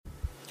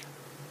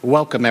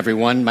Welcome,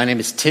 everyone. My name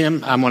is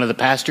Tim. I'm one of the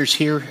pastors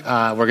here.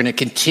 We're going to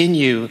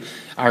continue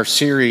our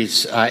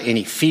series in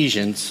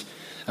Ephesians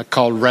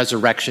called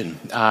Resurrection.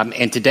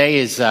 And today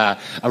is a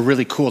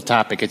really cool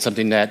topic. It's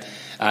something that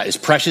is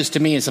precious to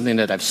me and something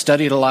that I've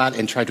studied a lot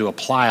and tried to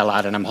apply a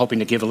lot. And I'm hoping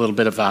to give a little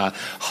bit of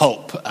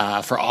hope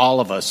for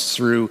all of us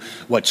through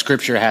what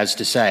Scripture has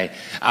to say.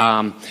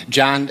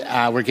 John,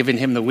 we're giving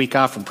him the week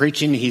off from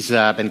preaching. He's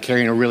been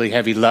carrying a really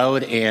heavy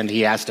load, and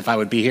he asked if I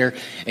would be here.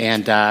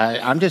 And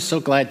I'm just so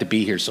glad to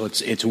be here. So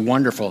it's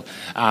wonderful.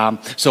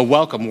 So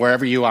welcome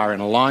wherever you are, in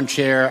a lawn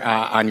chair,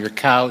 on your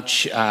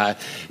couch.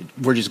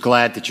 We're just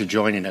glad that you're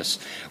joining us.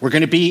 We're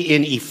going to be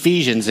in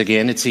Ephesians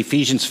again. It's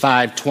Ephesians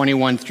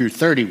 5:21 through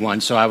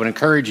 31. So I would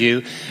encourage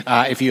you,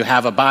 if you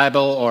have a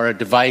Bible or a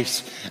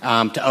device,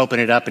 to open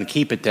it up and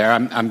keep it there.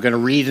 I'm going to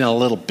read in a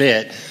little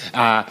bit.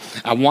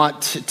 I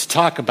want to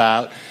talk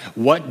about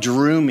what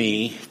drew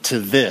me to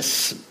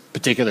this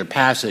particular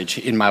passage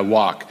in my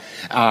walk.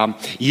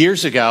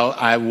 Years ago,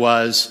 I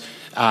was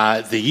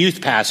the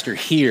youth pastor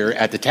here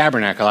at the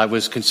Tabernacle. I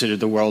was considered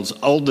the world's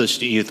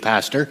oldest youth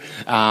pastor,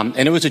 and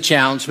it was a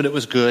challenge, but it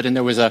was good. And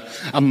there was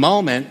a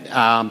moment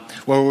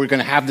where we were going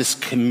to have this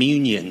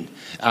communion,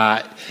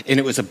 and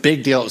it was a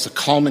big deal. It was a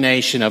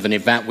culmination of an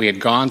event we had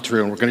gone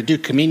through, and we're going to do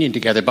communion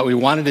together, but we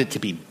wanted it to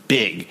be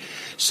big.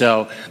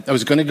 So I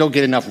was going to go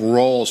get enough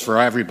rolls for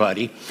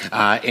everybody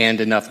and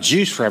enough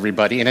juice for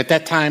everybody. And at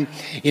that time,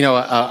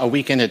 a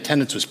weekend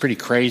attendance was pretty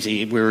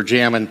crazy. We were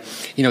jamming,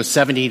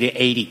 70 to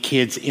 80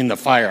 kids in the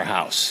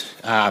firehouse.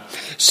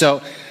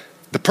 So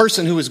the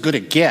person who was going to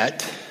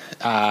get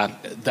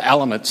the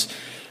elements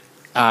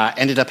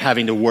ended up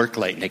having to work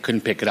late, and they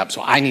couldn't pick it up.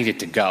 So I needed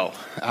to go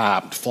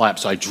fly up.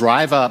 So I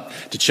drive up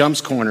to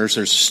Chum's Corners.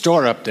 There's a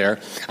store up there.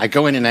 I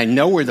go in, and I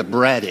know where the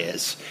bread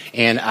is.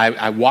 And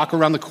I walk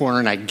around the corner,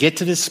 and I get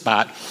to this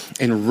spot,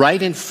 and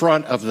right in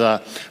front of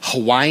the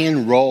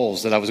Hawaiian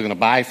rolls that I was going to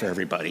buy for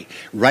everybody,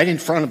 right in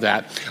front of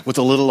that was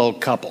a little old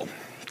couple.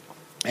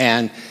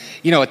 And,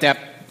 at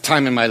that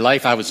time in my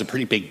life, I was a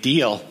pretty big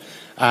deal.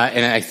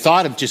 And I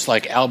thought of just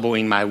like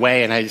elbowing my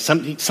way, and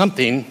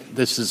something,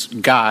 this is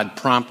God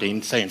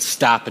prompting, saying,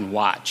 stop and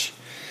watch.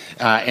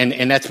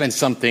 And that's been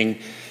something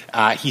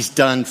he's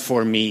done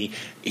for me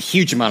a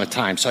huge amount of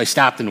time. So I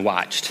stopped and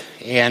watched.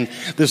 And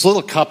this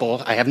little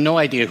couple, I have no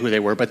idea who they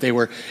were, but they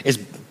were as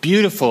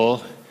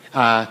beautiful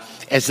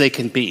as they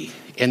can be.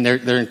 And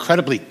they're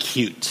incredibly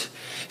cute.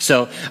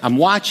 So I'm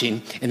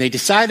watching, and they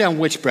decide on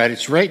which bread.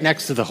 It's right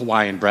next to the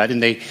Hawaiian bread,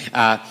 and they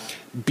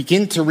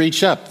begin to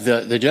reach up,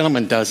 the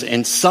gentleman does,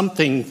 and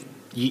something,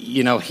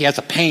 he has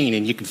a pain,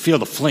 and you can feel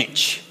the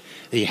flinch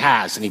that he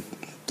has, and he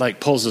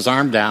pulls his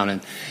arm down,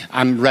 and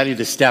I'm ready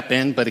to step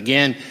in, but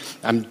again,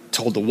 I'm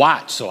told to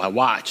watch, so I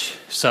watch.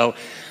 So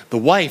the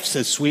wife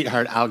says,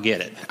 sweetheart, I'll get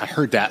it. I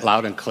heard that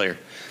loud and clear.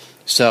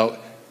 So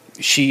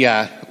she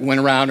went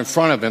around in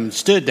front of him,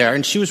 stood there,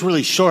 and she was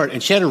really short,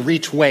 and she had to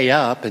reach way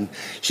up, and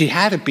she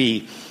had to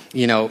be,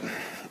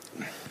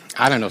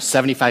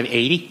 75,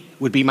 80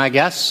 would be my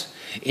guess.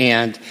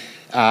 And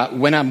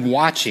when I'm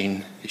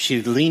watching,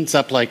 she leans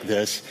up like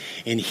this,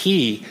 and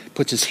he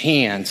puts his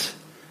hands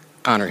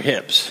on her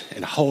hips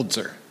and holds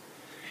her.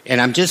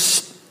 And I'm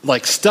just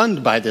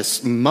stunned by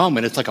this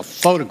moment. It's like a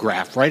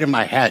photograph right in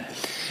my head.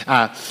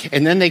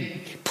 And then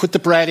they put the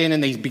bread in,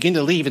 and they begin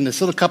to leave. And this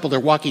little couple, they're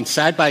walking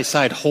side by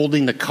side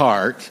holding the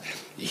cart,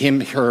 him,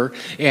 her,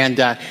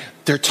 and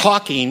they're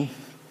talking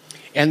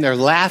and they're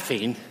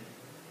laughing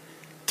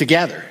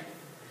together.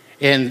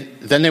 And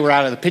then they were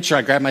out of the picture.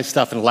 I grabbed my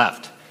stuff and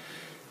left.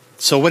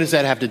 So what does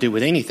that have to do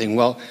with anything?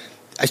 Well,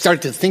 I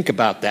started to think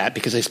about that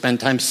because I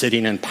spend time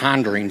sitting and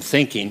pondering,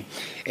 thinking.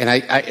 And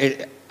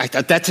I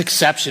thought, that's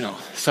exceptional.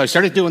 So I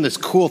started doing this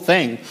cool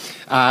thing.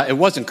 It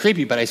wasn't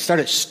creepy, but I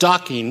started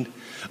stalking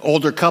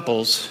older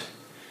couples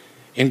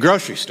in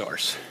grocery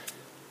stores.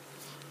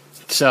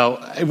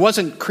 So it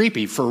wasn't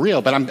creepy for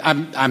real, but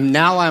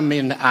I'm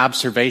in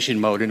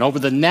observation mode. And over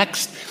the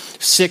next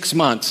 6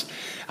 months,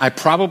 I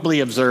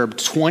probably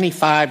observed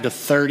 25 to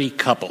 30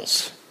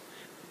 couples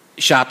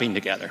shopping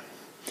together.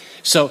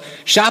 So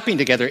shopping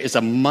together is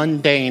a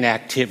mundane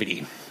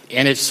activity,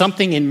 and it's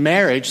something in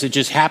marriage that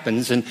just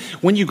happens. And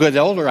when you get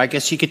older, I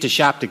guess you get to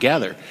shop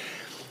together.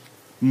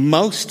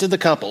 Most of the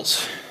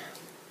couples,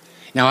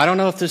 now I don't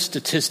know if this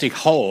statistic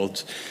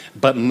holds,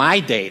 but my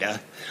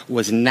data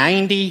was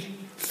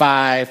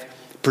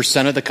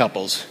 95% of the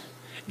couples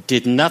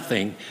did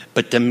nothing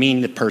but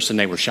demean the person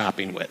they were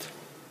shopping with.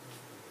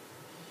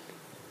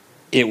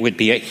 It would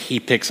be, he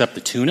picks up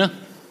the tuna,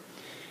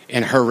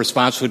 and her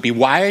response would be,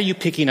 why are you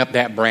picking up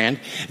that brand?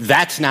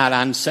 That's not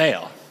on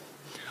sale.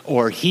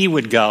 Or he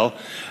would go,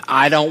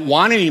 I don't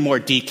want any more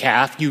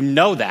decaf, you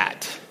know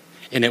that.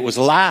 And it was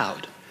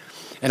loud.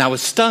 And I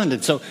was stunned.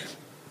 And so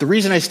the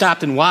reason I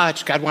stopped and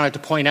watched, God wanted to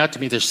point out to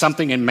me there's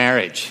something in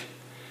marriage.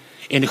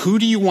 And who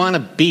do you want to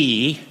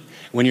be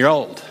when you're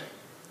old?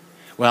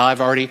 Well,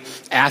 I've already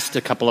asked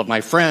a couple of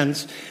my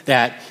friends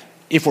that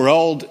if we're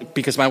old,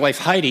 because my wife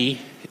Heidi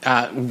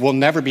will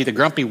never be the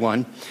grumpy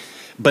one,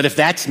 but if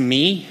that's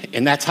me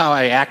and that's how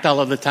I act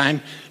all of the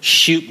time,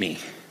 shoot me.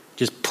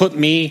 Just put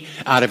me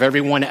out of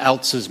everyone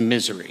else's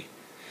misery.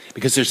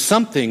 Because there's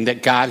something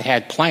that God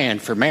had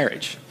planned for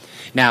marriage.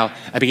 Now,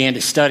 I began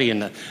to study,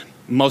 and the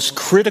most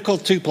critical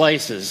two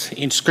places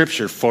in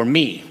Scripture for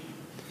me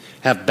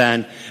have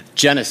been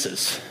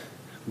Genesis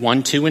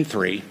 1, 2, and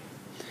 3,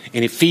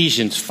 and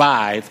Ephesians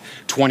 5,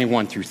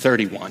 21 through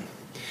 31.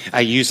 I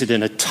use it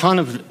in a ton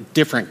of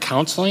different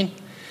counseling,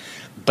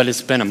 but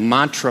it's been a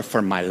mantra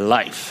for my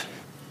life,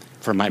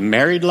 for my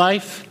married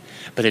life,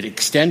 but it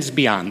extends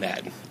beyond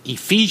that.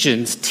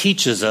 Ephesians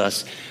teaches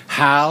us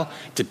how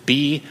to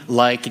be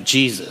like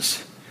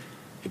Jesus.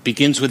 It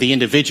begins with the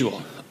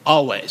individual,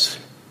 always.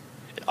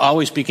 It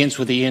always begins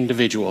with the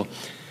individual,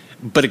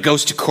 but it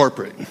goes to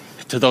corporate,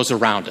 to those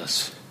around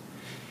us.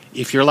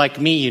 If you're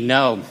like me, you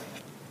know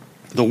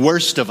the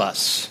worst of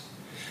us,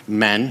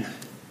 men,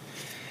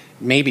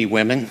 maybe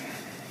women,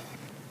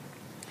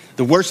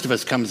 the worst of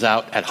us comes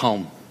out at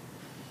home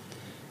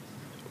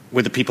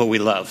with the people we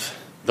love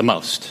the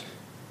most.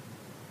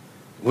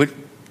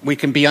 We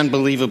can be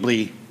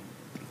unbelievably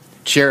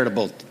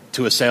charitable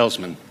to a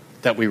salesman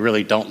that we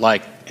really don't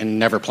like and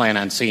never plan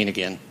on seeing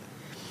again.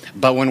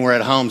 But when we're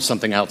at home,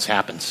 something else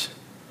happens.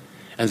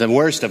 And the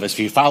worst of us, if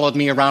you followed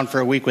me around for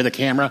a week with a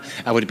camera,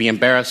 I would be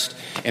embarrassed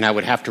and I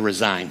would have to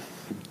resign.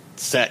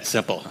 It's that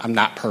simple. I'm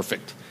not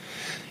perfect.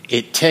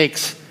 It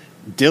takes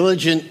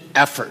diligent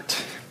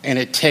effort, and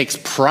it takes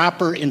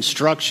proper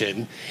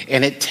instruction,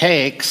 and it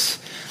takes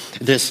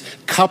this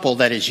couple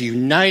that is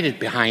united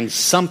behind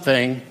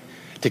something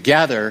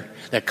together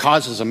that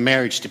causes a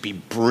marriage to be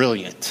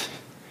brilliant.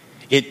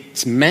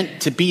 It's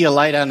meant to be a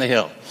light on the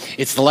hill.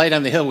 It's the light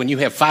on the hill when you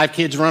have 5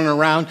 kids running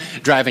around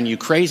driving you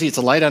crazy. It's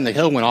a light on the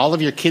hill when all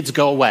of your kids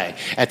go away.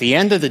 At the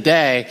end of the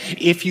day,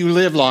 if you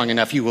live long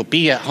enough, you will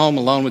be at home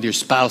alone with your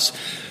spouse.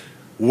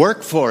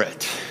 Work for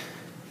it,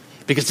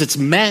 because it's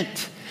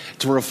meant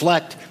to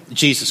reflect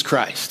Jesus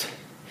Christ.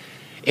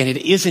 And it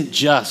isn't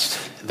just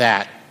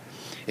that.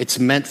 It's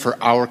meant for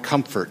our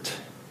comfort,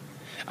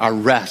 our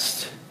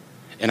rest,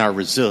 and our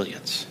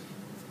resilience.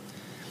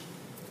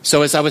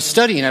 So as I was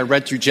studying, I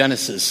read through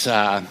Genesis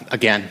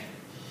again,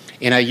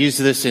 and I use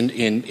this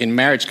in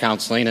marriage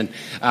counseling. And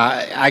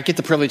I get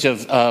the privilege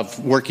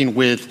of working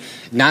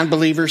with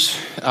non-believers,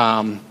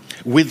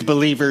 with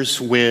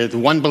believers, with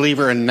one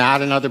believer and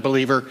not another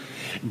believer.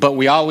 But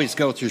we always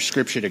go through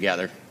Scripture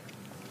together.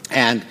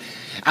 And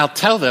I'll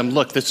tell them,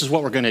 look, this is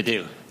what we're going to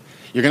do.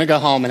 You're going to go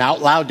home, and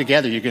out loud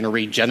together, you're going to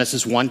read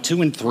Genesis 1,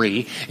 2, and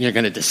 3, and you're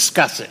going to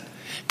discuss it.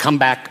 Come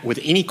back with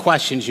any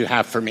questions you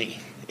have for me,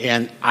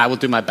 and I will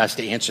do my best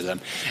to answer them.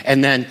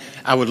 And then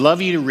I would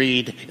love you to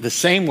read the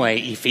same way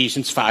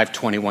Ephesians 5,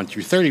 21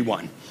 through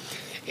 31.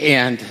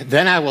 And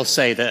then I will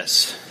say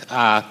this.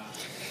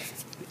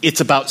 It's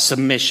about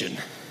submission.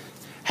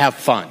 Have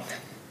fun.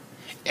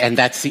 And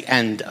that's the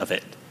end of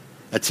it.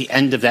 That's the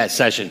end of that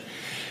session.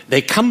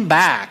 They come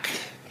back,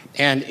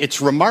 and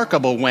it's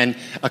remarkable when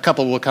a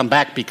couple will come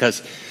back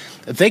because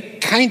they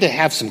kind of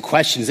have some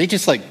questions. They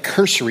just like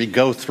cursory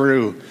go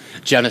through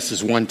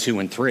Genesis 1, 2,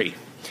 and 3.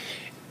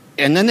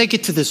 And then they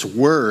get to this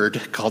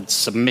word called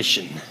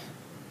submission.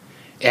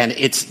 And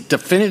it's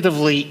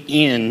definitively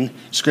in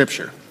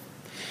Scripture.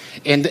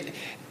 And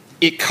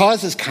it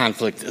causes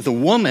conflict. The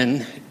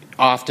woman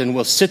often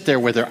will sit there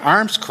with her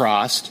arms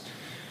crossed.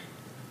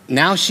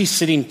 Now she's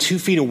sitting 2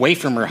 feet away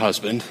from her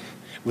husband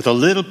with a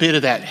little bit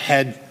of that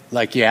head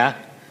like, yeah.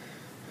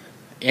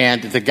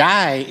 And the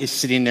guy is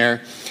sitting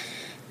there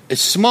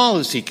as small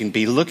as he can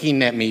be,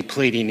 looking at me,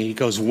 pleading. He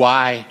goes,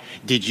 why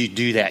did you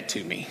do that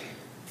to me?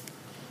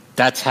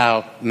 That's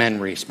how men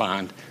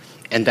respond,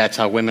 and that's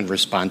how women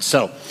respond.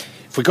 So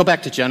if we go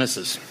back to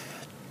Genesis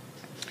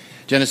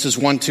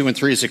 1, 2, and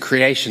 3 is a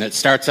creation. It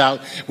starts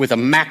out with a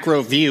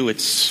macro view.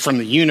 It's from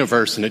the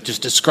universe, and it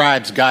just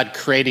describes God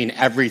creating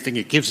everything.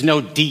 It gives no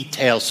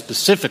details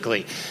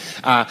specifically,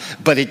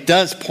 but it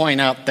does point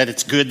out that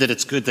it's good, that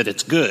it's good, that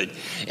it's good.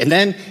 And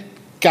then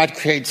God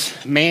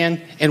creates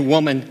man and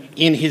woman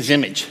in his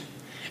image.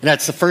 And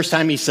that's the first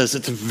time he says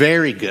it's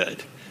very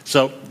good.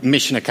 So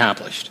mission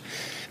accomplished.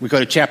 We go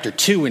to chapter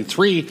 2 and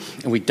 3,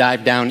 and we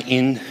dive down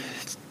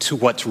into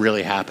what's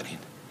really happening.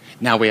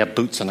 Now we have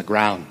boots on the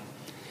ground.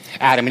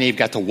 Adam and Eve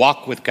got to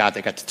walk with God.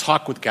 They got to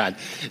talk with God.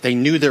 They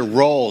knew their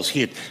roles. He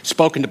had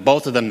spoken to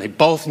both of them. They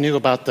both knew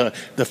about the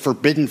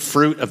forbidden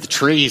fruit of the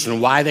trees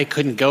and why they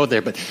couldn't go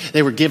there, but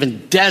they were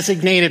given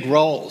designated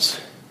roles.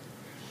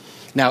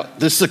 Now,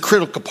 this is a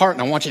critical part,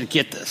 and I want you to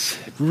get this.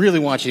 I really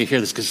want you to hear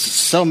this because it's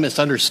so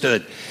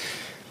misunderstood.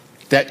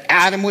 That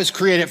Adam was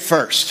created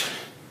first,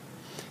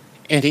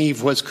 and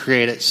Eve was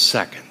created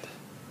second.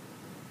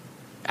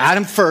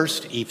 Adam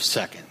first, Eve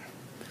second.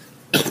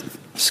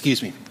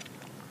 Excuse me.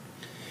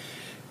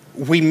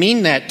 We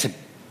mean that to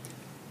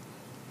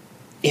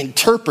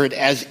interpret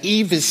as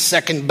Eve is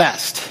second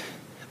best,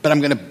 but I'm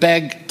going to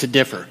beg to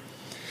differ.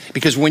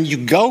 Because when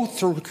you go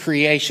through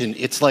creation,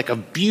 it's like a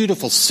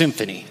beautiful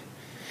symphony.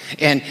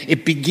 And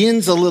it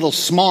begins a little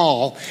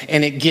small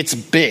and it gets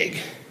big,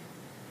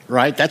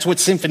 right? That's what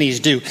symphonies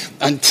do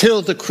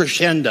until the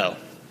crescendo.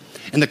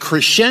 And the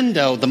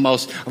crescendo, the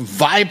most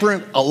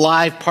vibrant,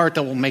 alive part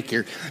that will make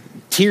your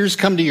tears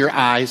come to your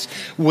eyes,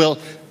 will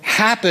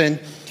happen,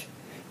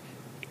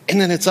 and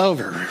then it's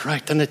over,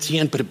 right? Then it's the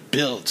end, but it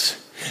builds.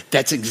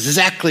 That's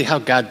exactly how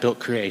God built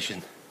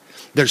creation.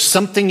 There's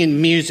something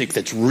in music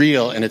that's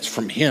real, and it's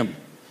from him.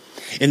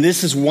 And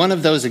this is one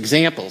of those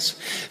examples.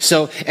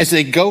 So as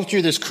they go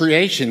through this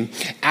creation,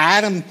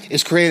 Adam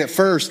is created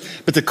first,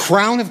 but the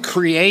crown of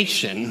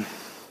creation,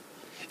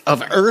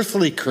 of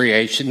earthly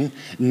creation,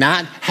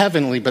 not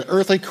heavenly, but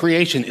earthly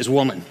creation, is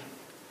woman.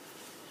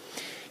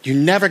 You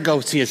never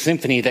go see a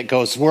symphony that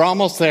goes, we're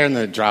almost there, and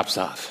then it drops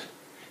off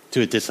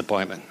to a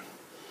disappointment.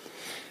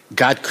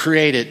 God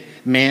created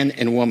man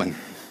and woman.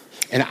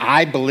 And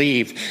I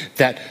believe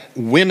that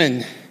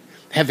women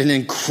have an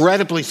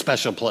incredibly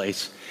special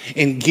place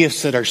in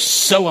gifts that are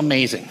so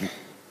amazing.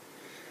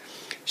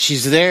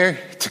 She's there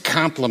to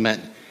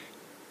complement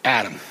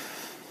Adam.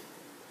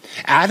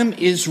 Adam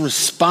is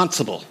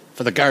responsible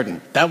for the garden.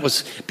 That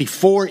was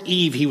before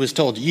Eve. He was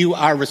told, you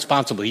are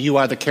responsible. You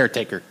are the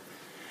caretaker.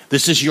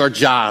 This is your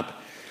job.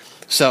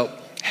 So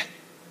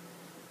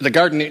the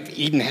Garden of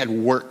Eden had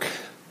work,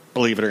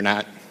 believe it or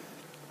not.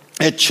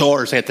 They had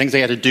chores, they had things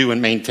they had to do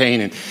and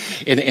maintain.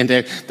 And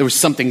there was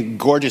something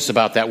gorgeous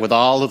about that with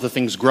all of the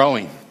things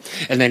growing.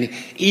 And then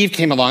Eve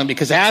came along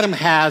because Adam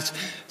has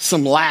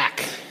some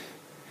lack.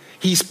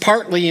 He's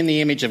partly in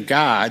the image of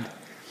God,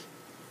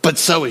 but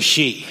so is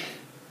she.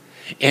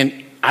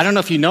 And I don't know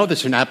if you know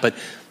this or not, but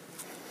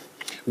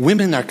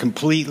women are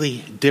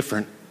completely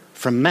different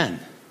from men.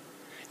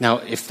 Now,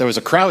 if there was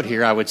a crowd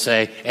here, I would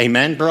say,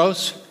 amen,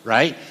 bros,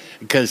 right?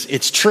 Because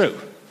it's true.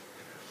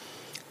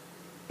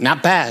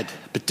 Not bad,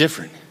 but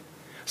different.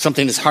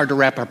 Something that's hard to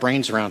wrap our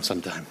brains around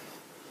sometimes.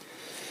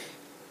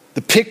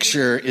 The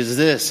picture is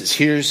this, is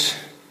here's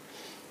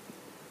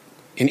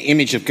an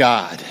image of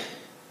God.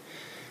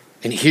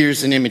 And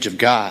here's an image of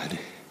God.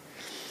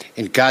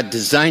 And God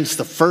designs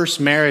the first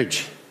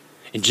marriage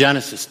in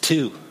Genesis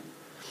 2.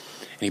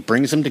 And he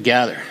brings them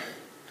together.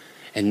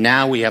 And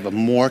now we have a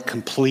more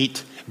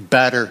complete,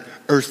 better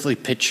earthly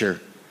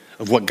picture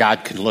of what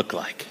God can look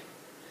like.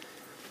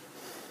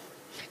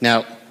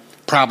 Now,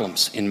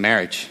 problems in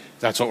marriage.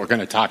 That's what we're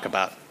going to talk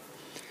about.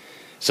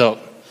 So,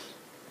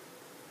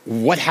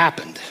 what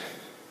happened?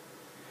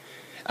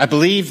 I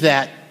believe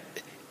that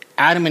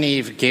Adam and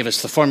Eve gave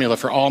us the formula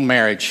for all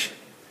marriage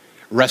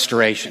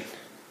restoration,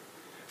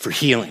 for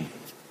healing,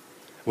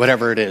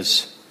 whatever it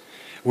is.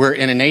 We're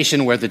in a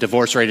nation where the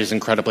divorce rate is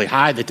incredibly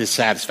high. The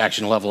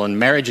dissatisfaction level in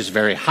marriage is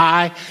very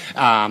high.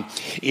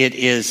 It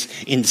is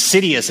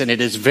insidious, and it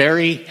is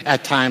very,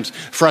 at times,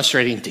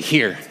 frustrating to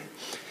hear.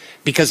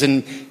 Because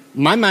in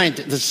my mind,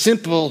 the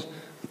simple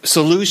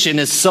solution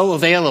is so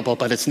available,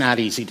 but it's not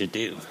easy to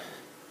do.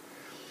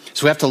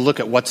 So we have to look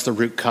at what's the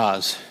root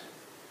cause.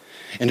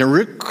 And the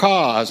root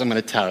cause, I'm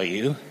going to tell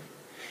you,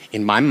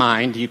 in my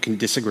mind, you can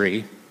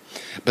disagree,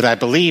 but I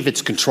believe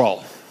it's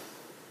control.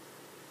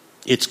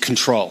 It's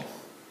control.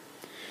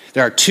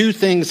 There are two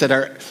things that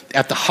are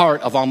at the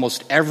heart of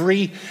almost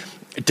every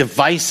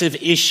divisive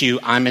issue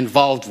I'm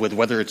involved with,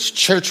 whether it's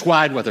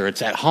church-wide, whether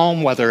it's at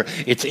home, whether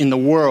it's in the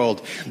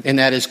world, and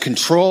that is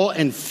control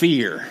and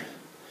fear.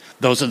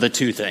 Those are the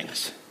two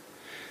things.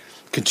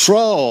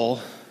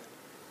 Control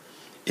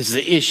is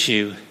the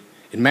issue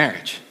in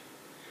marriage.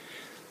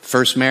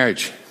 First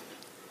marriage,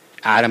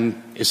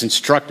 Adam is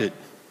instructed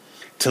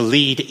to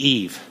lead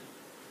Eve,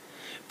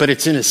 but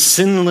it's in a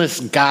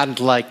sinless,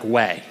 godlike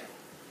way.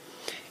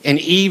 And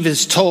Eve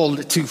is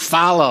told to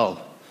follow,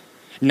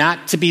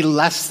 not to be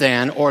less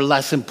than or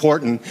less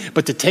important,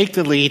 but to take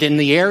the lead. In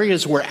the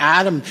areas where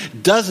Adam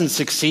doesn't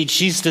succeed,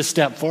 she's to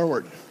step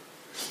forward.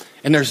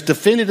 And there's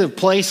definitive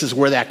places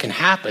where that can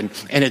happen,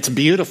 and it's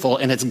beautiful,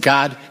 and it's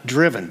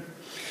God-driven.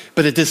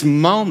 But at this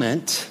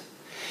moment,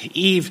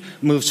 Eve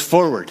moves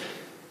forward,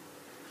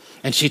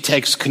 and she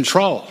takes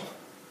control.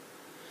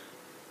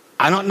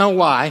 I don't know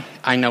why.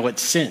 I know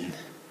it's sin.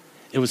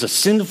 It was a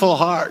sinful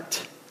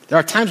heart. There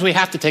are times we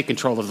have to take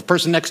control. If the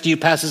person next to you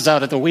passes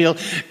out at the wheel,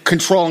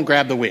 control and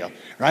grab the wheel,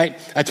 right?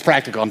 That's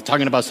practical. I'm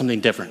talking about something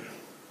different.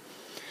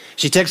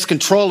 She takes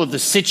control of the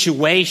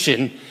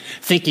situation,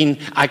 thinking,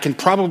 I can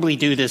probably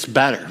do this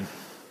better.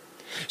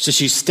 So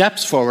she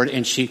steps forward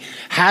and she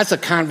has a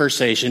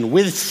conversation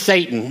with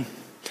Satan,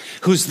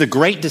 who's the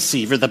great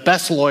deceiver, the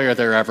best lawyer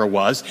there ever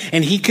was,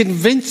 and he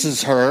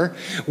convinces her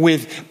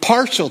with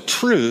partial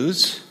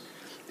truths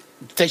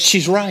that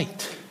she's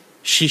right.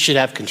 She should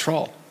have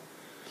control.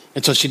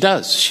 And so she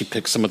does. She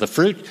picks some of the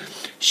fruit.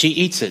 She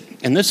eats it.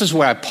 And this is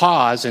where I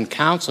pause in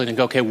counseling and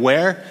go, okay,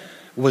 where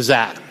was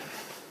Adam?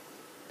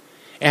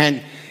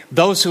 And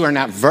those who are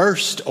not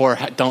versed or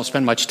don't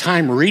spend much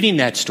time reading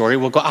that story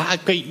will go,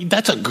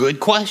 that's a good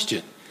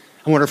question.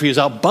 I wonder if he was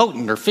out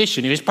boating or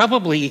fishing. He was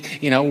probably,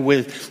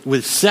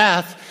 with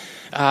Seth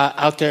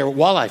out there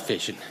walleye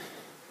fishing.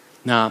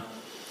 Now,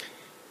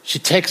 she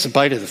takes a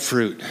bite of the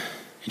fruit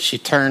and she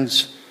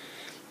turns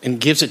and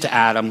gives it to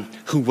Adam,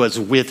 who was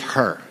with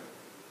her.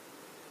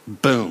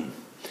 Boom.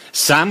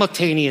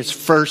 Simultaneous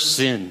first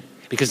sin,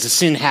 because the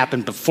sin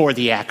happened before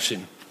the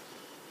action.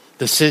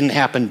 The sin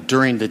happened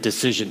during the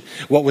decision.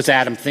 What was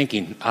Adam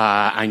thinking?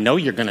 I know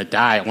you're going to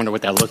die. I wonder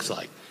what that looks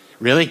like.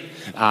 Really?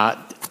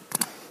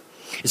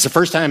 It's the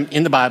first time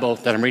in the Bible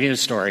that I'm reading a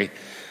story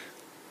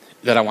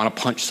that I want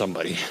to punch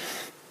somebody.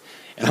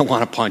 And I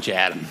want to punch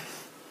Adam.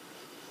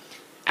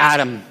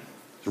 Adam's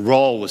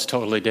role was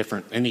totally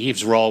different, and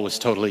Eve's role was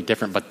totally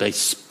different, but they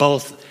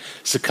both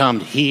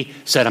succumbed. He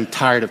said, I'm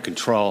tired of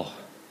control.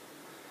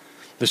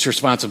 This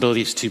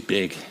responsibility is too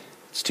big.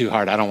 It's too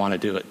hard. I don't want to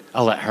do it.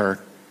 I'll let her.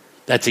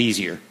 That's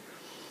easier.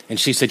 And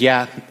she said,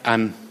 yeah,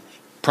 I'm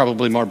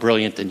probably more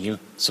brilliant than you,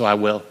 so I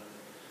will.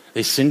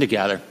 They sin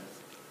together.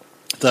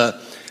 The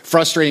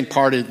frustrating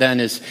part then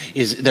is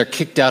they're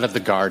kicked out of the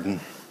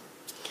garden.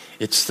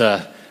 It's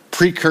the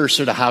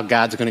precursor to how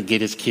God's going to get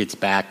his kids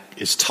back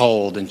is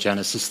told in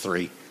Genesis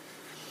 3.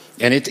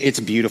 And it's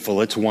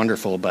beautiful. It's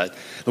wonderful. But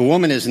the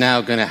woman is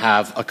now going to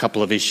have a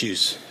couple of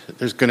issues.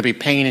 There's going to be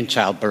pain in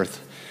childbirth.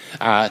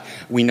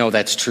 We know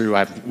that's true.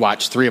 I've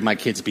watched 3 of my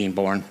kids being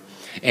born,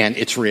 and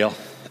it's real.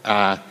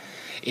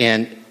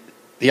 And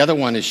the other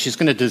one is she's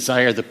going to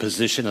desire the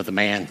position of the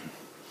man.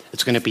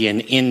 It's going to be an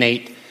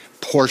innate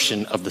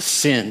portion of the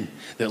sin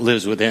that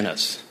lives within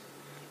us.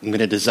 I'm going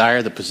to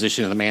desire the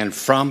position of the man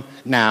from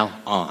now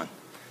on.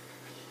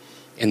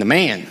 And the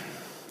man,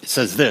 it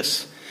says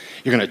this,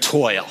 you're going to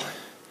toil.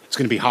 It's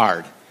going to be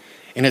hard.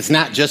 And it's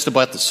not just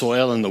about the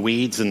soil and the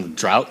weeds and the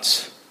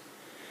droughts.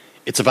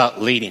 It's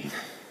about leading.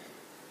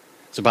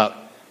 It's about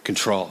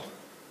control.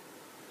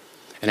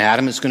 And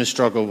Adam is going to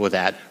struggle with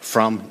that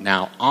from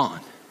now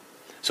on.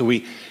 So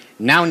we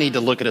now need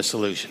to look at a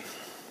solution.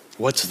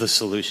 What's the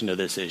solution to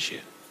this issue?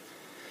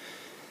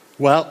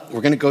 Well,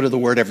 we're going to go to the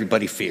word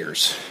everybody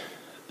fears.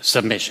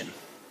 Submission.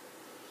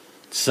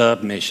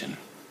 Submission.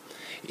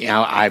 You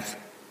know, I've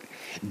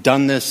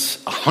done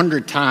this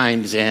 100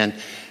 times, and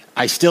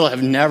I still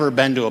have never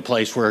been to a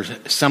place where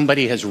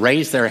somebody has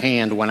raised their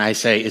hand when I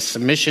say, is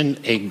submission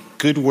a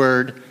good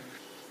word?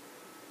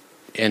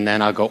 And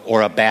then I'll go,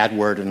 or a bad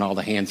word, and all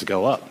the hands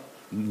go up.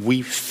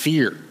 We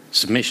fear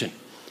submission.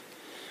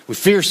 We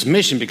fear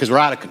submission because we're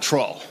out of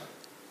control.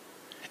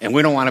 And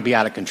we don't want to be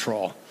out of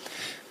control.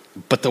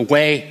 But the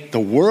way the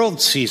world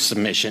sees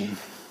submission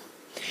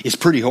is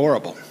pretty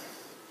horrible.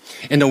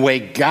 And the way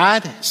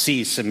God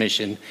sees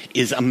submission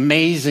is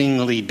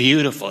amazingly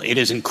beautiful. It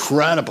is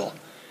incredible.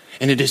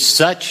 And it's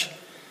such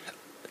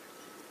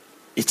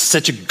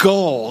a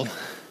goal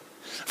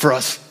for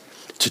us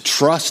to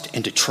trust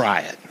and to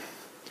try it.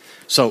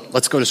 So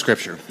let's go to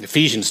Scripture.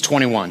 Ephesians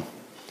 21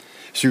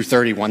 through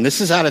 31.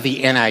 This is out of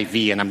the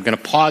NIV, and I'm going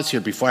to pause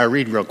here before I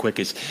read real quick.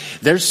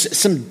 There's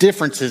some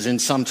differences in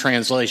some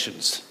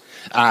translations.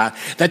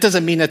 That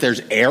doesn't mean that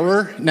there's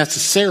error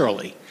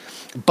necessarily.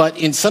 But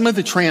in some of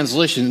the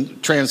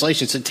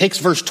translations, it takes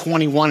verse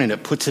 21 and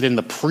it puts it in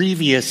the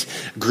previous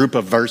group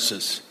of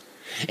verses.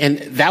 And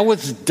that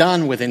was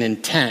done with an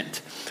intent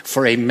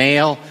for a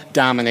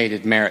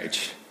male-dominated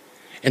marriage.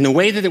 And the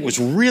way that it was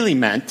really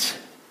meant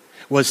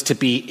was to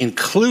be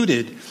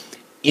included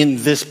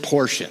in this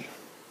portion.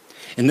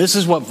 And this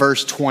is what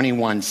verse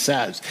 21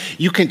 says.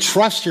 You can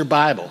trust your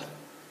Bible.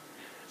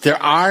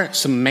 There are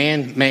some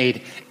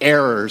man-made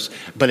errors,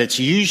 but it's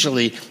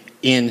usually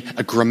in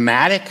a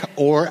grammatic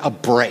or a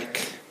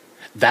break.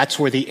 That's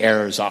where the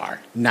errors are,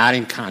 not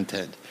in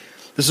content.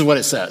 This is what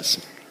it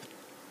says.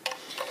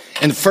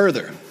 And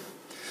further,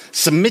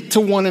 submit to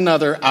one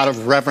another out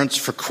of reverence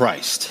for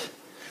Christ.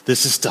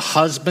 This is to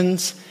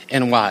husbands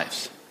and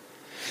wives.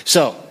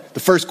 So, the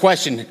first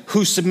question,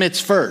 who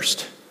submits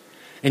first?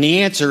 And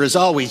the answer is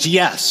always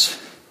yes.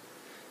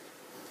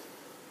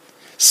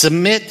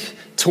 Submit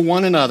to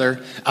one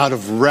another out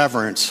of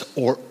reverence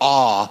or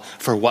awe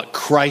for what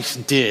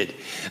Christ did.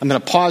 I'm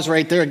going to pause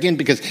right there again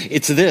because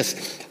it's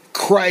this.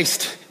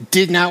 Christ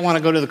did not want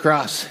to go to the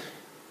cross.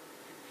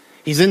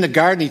 He's in the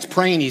garden, he's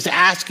praying, he's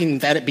asking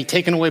that it be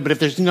taken away. But if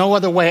there's no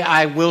other way,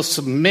 I will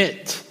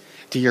submit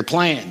to your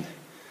plan,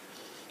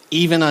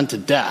 even unto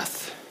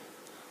death.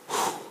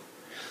 Whew.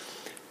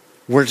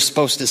 We're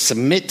supposed to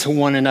submit to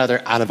one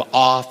another out of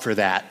awe for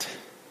that.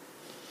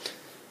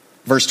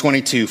 Verse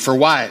 22, for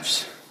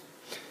wives,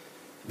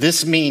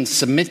 this means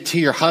submit to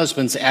your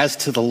husbands as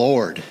to the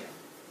Lord.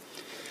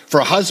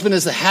 For a husband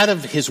is the head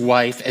of his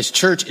wife, as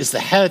church is the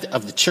head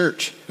of the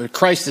church. Or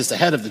Christ is the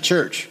head of the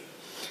church.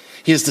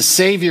 He is the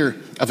Savior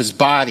of his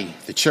body,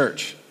 the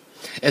church.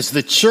 As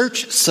the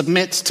church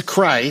submits to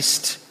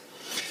Christ,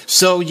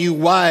 so you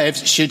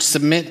wives should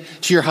submit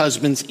to your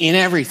husbands in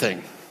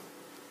everything.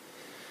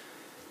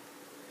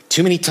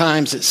 Too many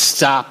times it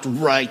stopped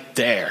right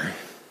there.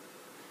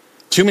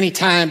 Too many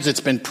times it's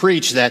been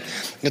preached that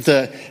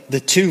the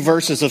 2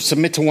 verses of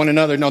submit to one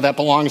another, no, that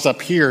belongs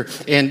up here.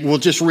 And we'll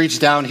just reach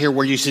down here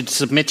where you should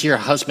submit to your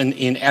husband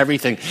in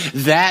everything.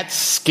 That's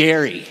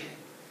scary.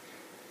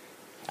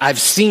 I've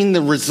seen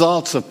the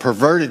results of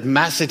perverted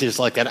messages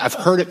like that. I've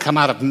heard it come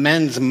out of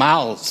men's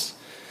mouths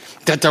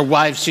that their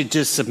wives should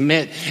just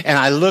submit. And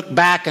I look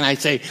back and I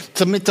say,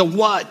 submit to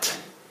what?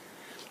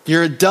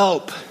 You're a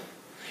dope.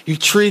 You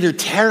treat her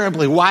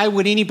terribly. Why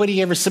would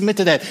anybody ever submit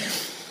to that?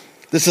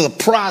 This is a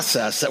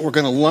process that we're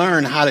going to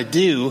learn how to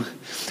do.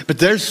 But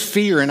there's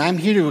fear, and I'm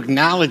here to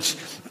acknowledge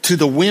to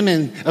the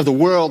women of the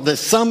world that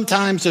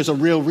sometimes there's a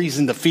real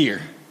reason to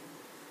fear.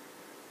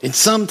 And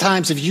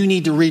sometimes if you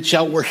need to reach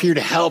out, we're here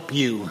to help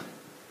you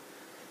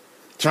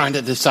trying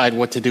to decide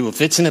what to do.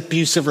 If it's an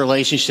abusive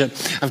relationship,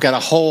 I've got a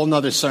whole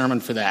nother sermon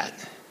for that.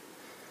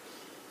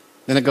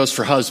 Then it goes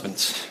for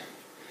husbands.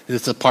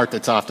 It's the part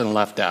that's often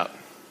left out.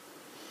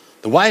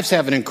 The wives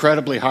have an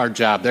incredibly hard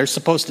job. They're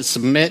supposed to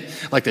submit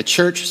like the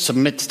church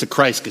submits to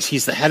Christ because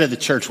he's the head of the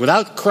church.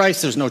 Without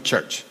Christ, there's no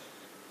church.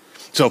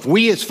 So if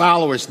we as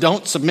followers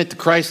don't submit to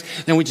Christ,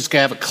 then we just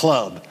have a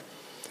club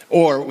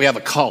or we have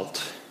a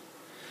cult.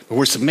 But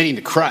we're submitting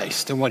to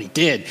Christ and what he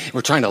did. We're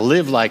trying to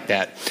live like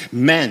that.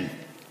 Men,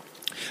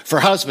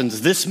 for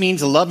husbands, this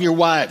means love your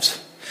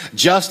wives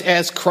just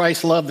as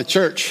Christ loved the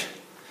church.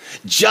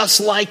 Just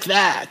like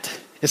that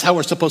is how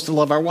we're supposed to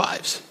love our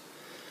wives.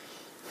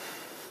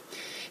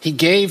 He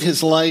gave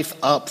his life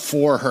up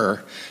for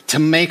her to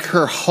make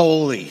her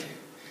holy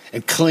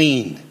and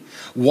clean,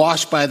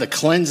 washed by the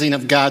cleansing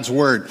of God's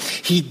word.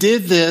 He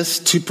did this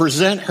to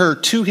present her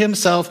to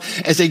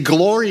himself as a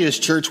glorious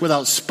church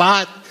without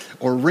spot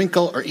or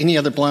wrinkle or any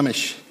other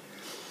blemish.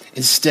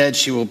 Instead,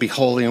 she will be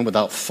holy and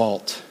without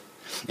fault.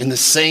 In the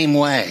same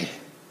way,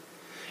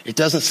 it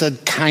doesn't say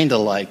kind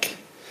of like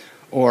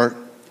or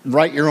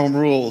write your own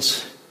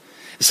rules.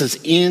 It says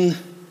in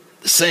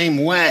the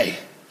same way.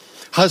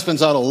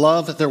 Husbands ought to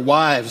love their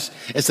wives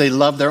as they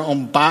love their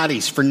own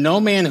bodies. For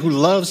no man who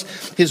loves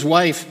his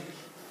wife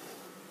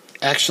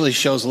actually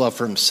shows love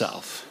for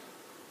himself.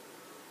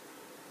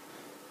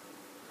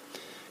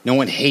 No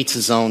one hates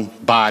his own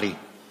body,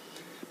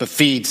 but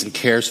feeds and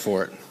cares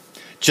for it,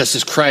 just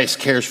as Christ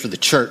cares for the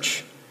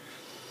church,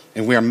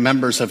 and we are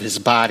members of his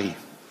body.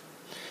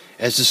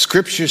 As the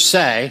scriptures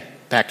say,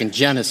 back in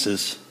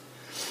Genesis,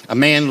 a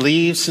man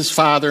leaves his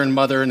father and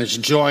mother and is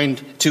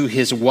joined to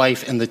his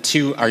wife, and the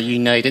two are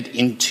united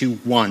into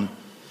one.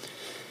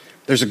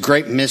 There's a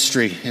great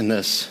mystery in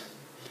this,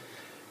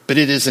 but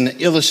it is an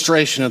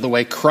illustration of the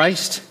way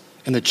Christ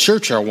and the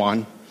church are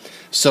one.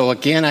 So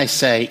again, I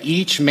say,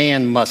 each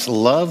man must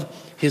love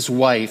his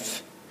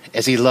wife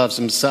as he loves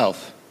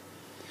himself,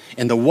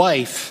 and the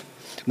wife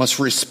must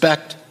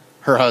respect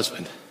her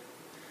husband.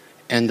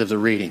 End of the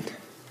reading.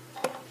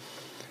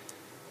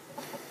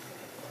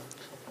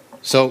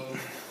 So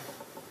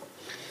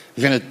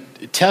I'm going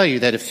to tell you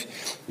that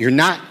if you're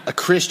not a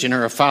Christian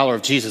or a follower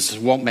of Jesus,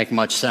 it won't make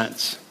much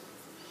sense.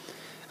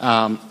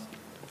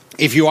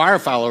 If you are a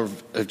follower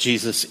of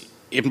Jesus,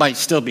 it might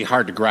still be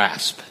hard to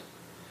grasp.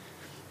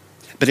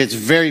 But it's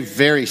very,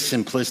 very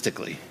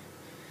simplistically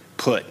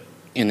put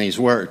in these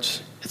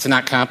words. It's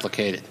not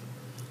complicated.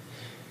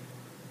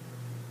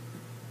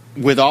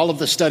 With all of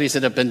the studies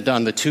that have been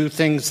done, the two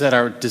things that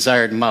are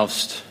desired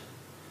most,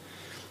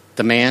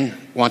 the man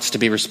wants to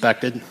be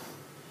respected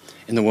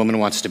and the woman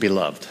wants to be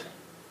loved.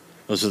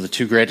 Those are the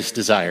two greatest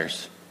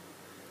desires.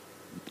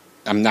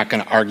 I'm not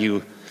going to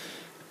argue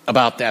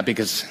about that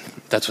because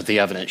that's what the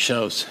evidence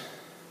shows.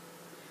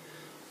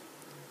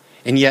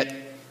 And yet,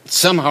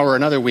 somehow or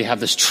another, we have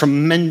this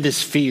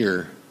tremendous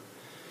fear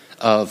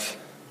of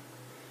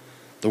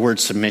the word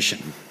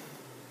submission.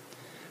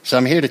 So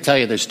I'm here to tell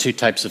you there's two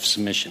types of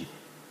submission.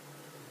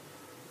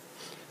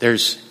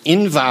 There's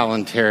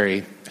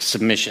involuntary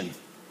submission.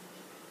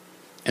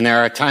 And there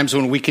are times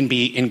when we can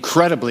be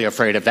incredibly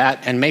afraid of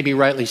that, and maybe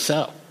rightly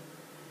so.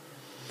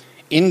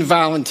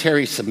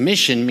 Involuntary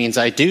submission means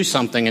I do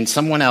something and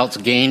someone else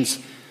gains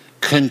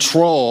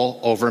control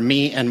over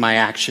me and my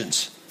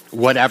actions,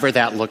 whatever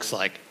that looks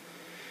like.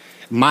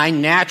 My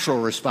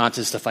natural response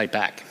is to fight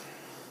back,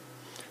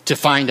 to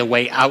find a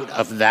way out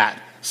of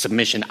that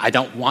submission. I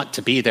don't want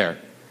to be there.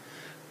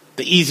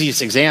 The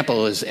easiest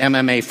example is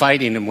MMA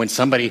fighting, and when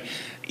somebody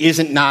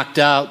isn't knocked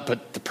out,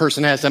 but the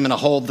person has them in a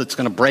hold that's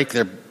going to break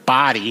their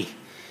body,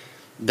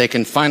 they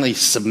can finally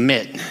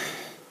submit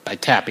by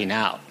tapping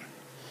out.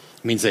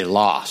 It means they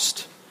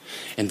lost.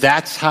 And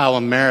that's how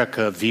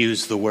America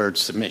views the word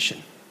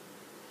submission.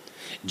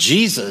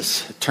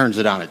 Jesus turns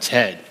it on its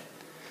head.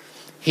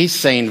 He's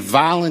saying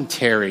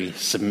voluntary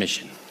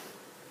submission.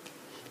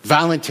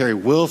 Voluntary,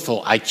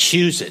 willful, I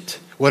choose it.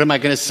 What am I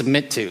going to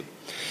submit to?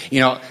 You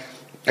know,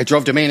 I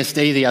drove to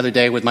Manistee the other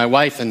day with my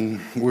wife,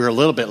 and we were a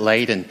little bit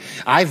late, and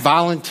I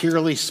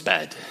voluntarily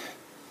sped.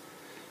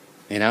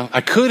 You know,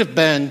 I could have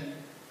been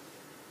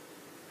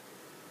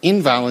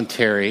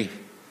involuntarily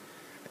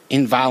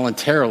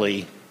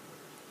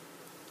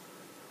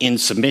in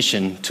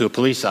submission to a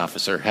police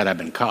officer had I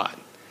been caught.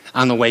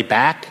 On the way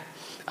back,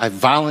 I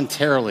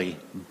voluntarily,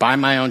 by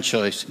my own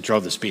choice,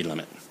 drove the speed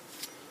limit.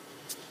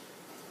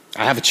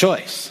 I have a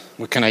choice.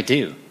 What can I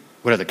do?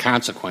 What are the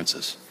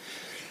consequences?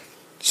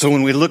 So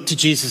when we look to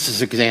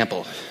Jesus'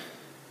 example,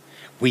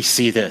 we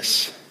see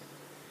this.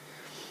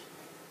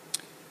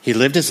 He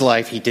lived his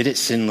life. He did it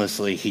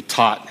sinlessly. He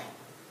taught.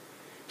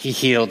 He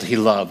healed. He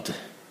loved.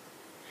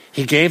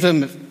 He gave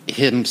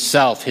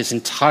himself his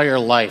entire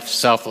life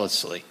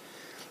selflessly.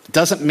 It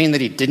doesn't mean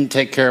that he didn't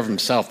take care of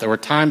himself. There were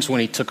times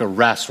when he took a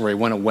rest, where he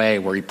went away,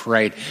 where he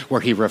prayed,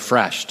 where he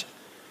refreshed.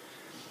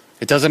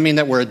 It doesn't mean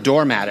that we're a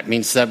doormat. It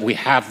means that we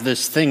have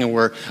this thing and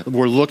we're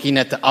looking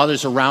at the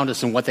others around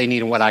us and what they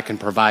need and what I can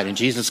provide. And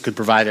Jesus could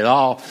provide it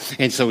all,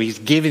 and so he's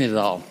giving it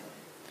all.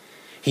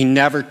 He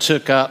never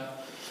took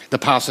up the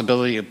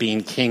possibility of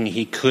being king.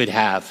 He could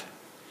have.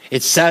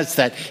 It says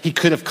that he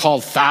could have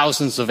called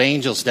thousands of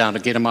angels down to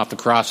get him off the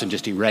cross and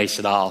just erase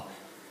it all.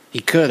 He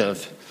could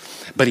have.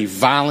 But he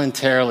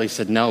voluntarily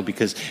said no,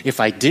 because if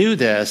I do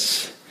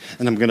this,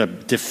 then I'm going to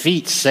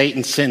defeat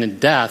Satan, sin, and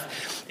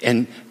death.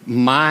 And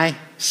my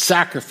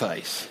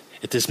sacrifice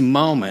at this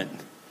moment,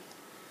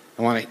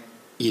 I want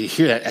you to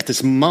hear that, at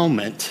this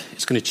moment,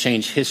 it's going to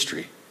change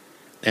history.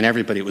 And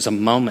everybody, it was a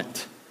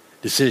moment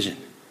decision.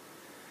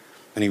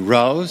 And he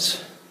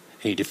rose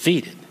and he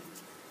defeated.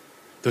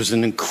 There was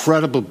an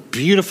incredible,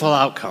 beautiful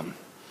outcome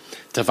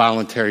to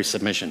voluntary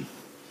submission.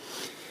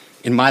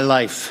 In my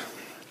life,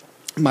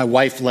 my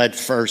wife led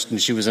first,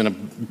 and she was in a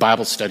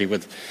Bible study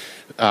with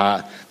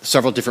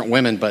several different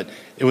women, but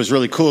it was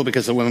really cool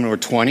because the women were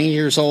 20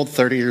 years old,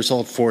 30 years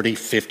old, 40,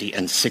 50,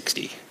 and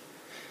 60.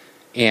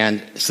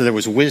 And so there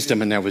was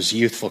wisdom and there was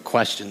youthful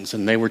questions,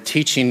 and they were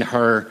teaching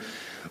her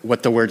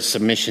what the word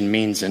submission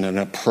means in an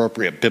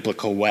appropriate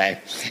biblical way.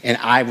 And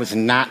I was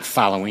not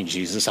following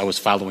Jesus, I was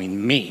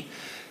following me.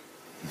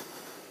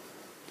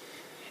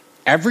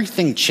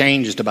 Everything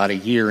changed about a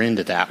year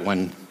into that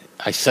when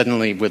I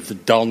suddenly, with the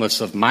dullness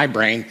of my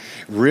brain,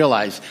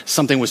 realized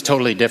something was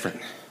totally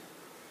different.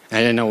 I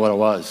didn't know what it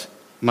was.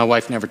 My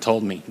wife never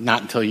told me,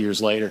 not until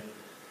years later.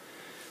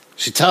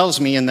 She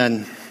tells me, and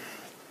then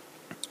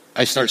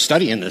I start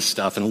studying this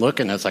stuff and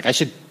looking, and it's like I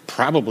should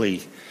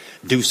probably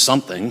do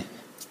something.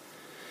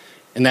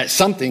 And that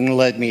something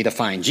led me to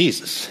find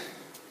Jesus.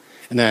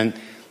 And then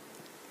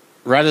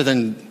rather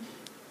than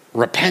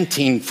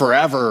repenting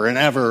forever and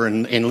ever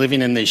and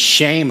living in this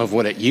shame of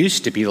what it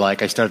used to be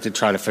like, I started to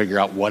try to figure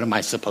out, what am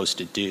I supposed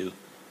to do?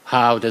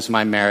 How does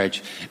my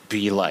marriage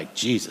be like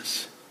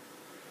Jesus?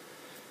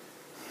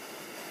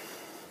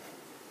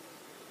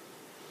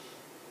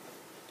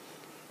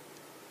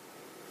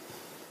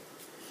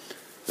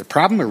 The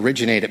problem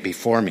originated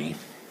before me.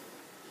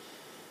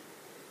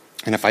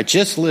 And if I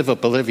just live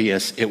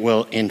oblivious, it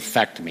will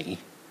infect me.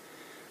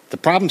 The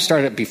problem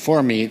started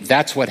before me.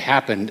 That's what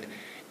happened.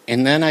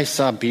 And then I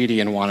saw beauty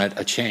and wanted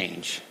a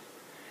change.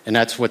 And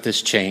that's what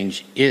this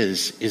change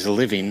is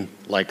living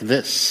like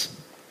this.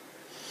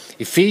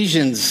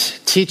 Ephesians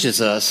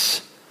teaches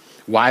us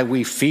why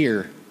we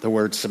fear the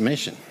word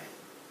submission.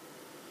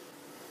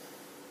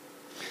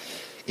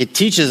 It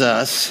teaches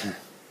us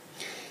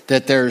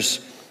that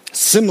there's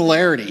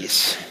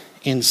similarities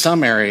in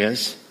some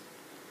areas.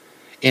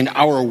 In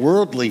our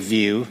worldly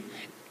view,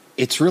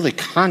 it's really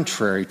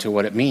contrary to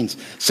what it means.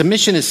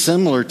 Submission is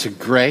similar to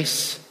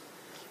grace,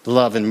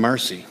 love, and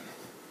mercy,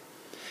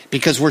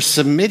 because we're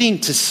submitting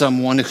to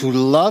someone who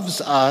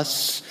loves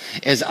us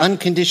as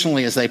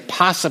unconditionally as they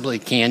possibly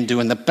can,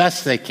 doing the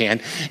best they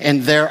can,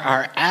 and they're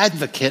our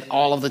advocate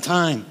all of the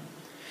time.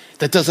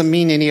 That doesn't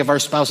mean any of our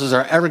spouses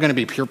are ever going to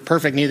be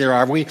perfect, neither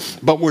are we,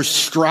 but we're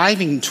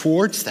striving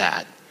towards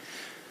that.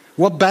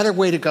 What better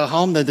way to go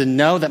home than to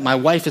know that my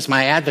wife is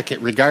my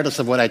advocate regardless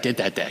of what I did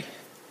that day,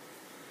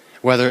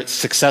 whether it's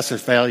success or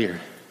failure.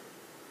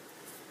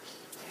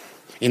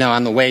 You know,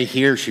 on the way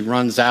here, she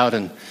runs out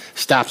and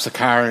stops the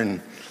car,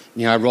 and,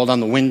 you know, I roll down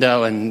the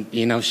window, and,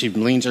 you know, she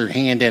leans her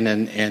hand in,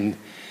 and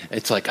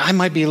it's like, I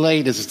might be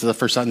late. This is the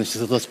first time. She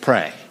says, let's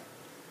pray.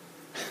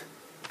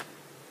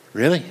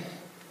 Really?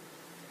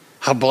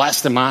 How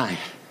blessed am I?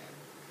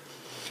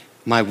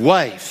 My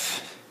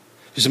wife,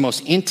 who's the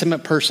most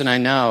intimate person I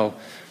know,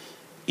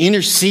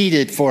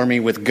 interceded for me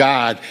with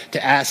God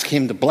to ask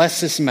him to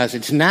bless this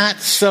message, not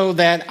so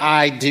that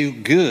I do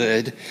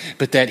good,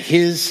 but that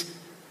his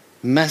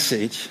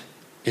message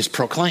is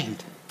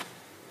proclaimed.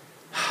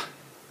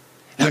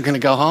 And I'm going to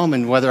go home,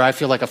 and whether I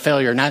feel like a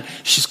failure or not,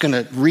 she's going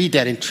to read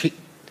that and she's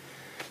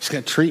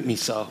going to treat me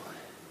so.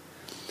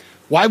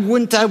 Why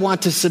wouldn't I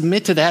want to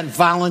submit to that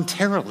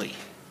voluntarily?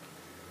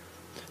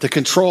 The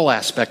control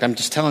aspect, I'm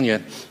just telling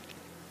you,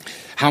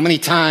 how many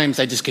times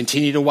I just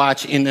continue to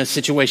watch in this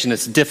situation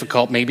that's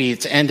difficult. Maybe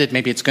it's ended,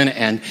 maybe it's going to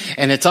end.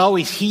 And it's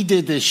always, he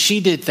did this, she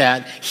did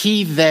that,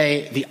 he,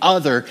 they, the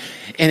other.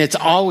 And it's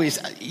always,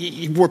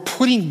 we're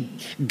putting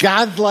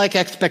godlike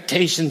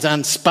expectations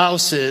on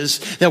spouses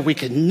that we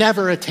could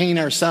never attain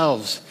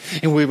ourselves.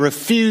 And we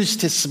refuse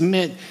to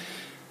submit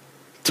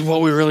to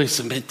what we really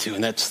submit to,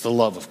 and that's the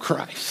love of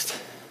Christ.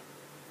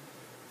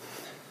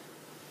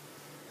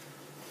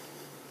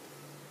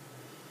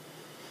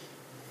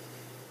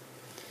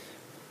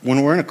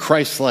 When we're in a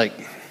Christ-like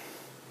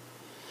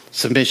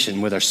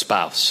submission with our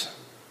spouse,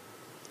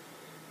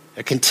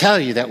 I can tell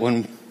you that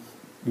when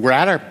we're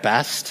at our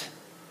best,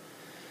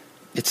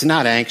 it's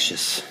not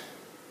anxious.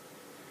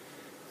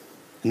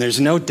 And there's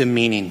no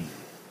demeaning.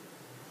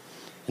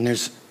 And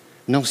there's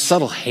no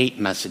subtle hate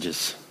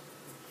messages.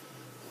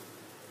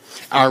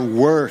 Our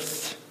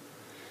worth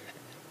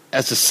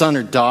as a son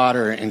or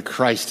daughter in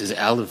Christ is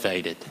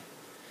elevated,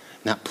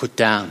 not put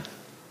down.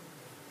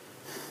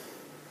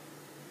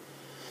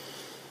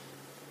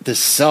 The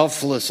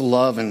selfless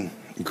love and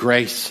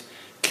grace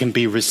can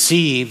be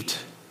received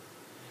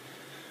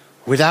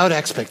without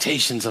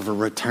expectations of a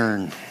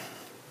return.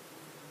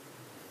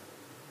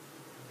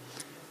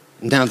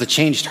 Now, the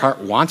changed heart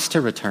wants to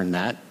return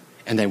that,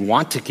 and they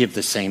want to give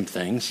the same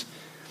things.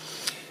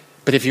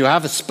 But if you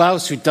have a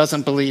spouse who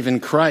doesn't believe in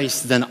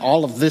Christ, then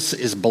all of this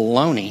is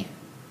baloney.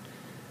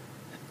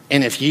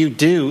 And if you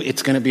do,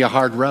 it's going to be a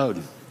hard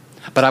road.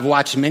 But I've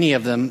watched many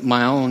of them,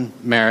 my own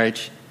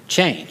marriage,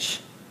 change,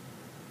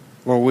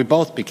 where we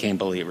both became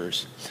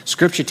believers.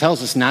 Scripture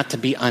tells us not to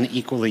be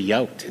unequally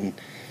yoked. And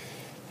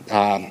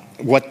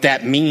what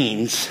that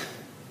means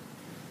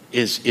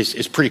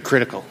is pretty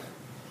critical.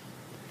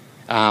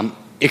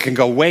 It can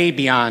go way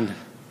beyond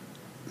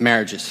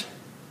marriages.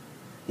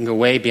 It can go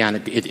way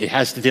beyond it. It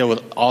has to deal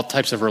with all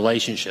types of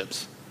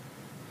relationships.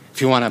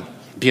 If you want to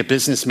be a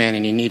businessman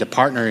and you need a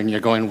partner and you're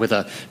going with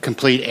a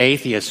complete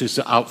atheist who's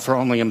out for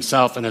only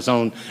himself and his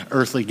own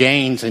earthly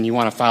gains and you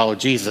want to follow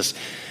Jesus,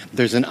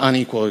 there's an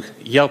unequal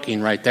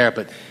yoking right there.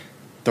 But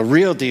the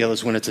real deal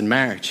is when it's in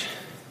marriage.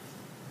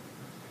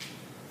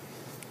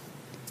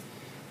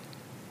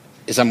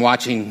 As I'm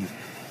watching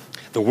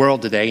the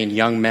world today and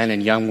young men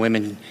and young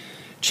women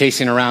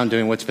chasing around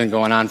doing what's been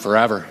going on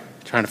forever,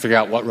 trying to figure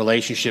out what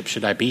relationship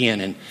should I be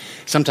in. And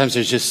sometimes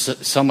there's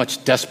just so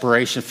much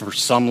desperation for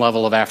some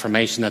level of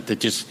affirmation that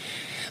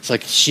it's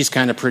like she's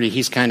kind of pretty,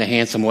 he's kind of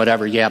handsome,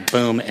 whatever, yeah,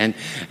 boom. And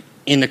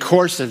in the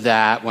course of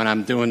that, when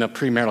I'm doing the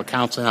premarital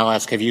counseling, I'll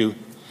ask, have you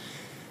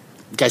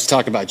guys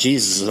talk about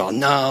Jesus at all?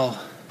 No.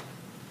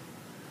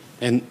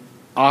 And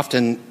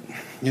often,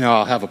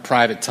 I'll have a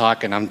private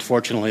talk, and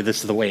unfortunately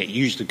this is the way it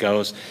usually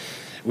goes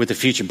with the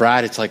future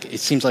bride. It's like, it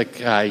seems like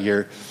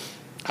your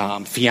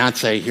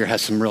fiance here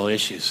has some real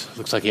issues.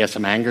 Looks like he has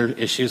some anger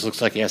issues.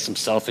 Looks like he has some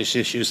selfish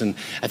issues. And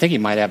I think he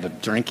might have a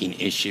drinking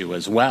issue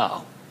as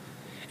well.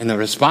 And the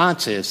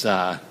response is,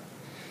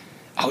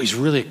 he's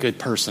really a good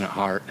person at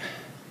heart.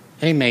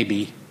 Hey,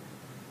 maybe.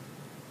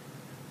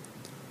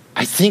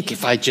 I think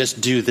if I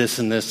just do this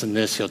and this and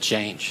this, he'll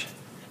change.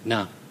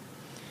 No.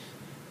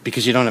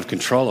 Because you don't have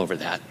control over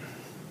that.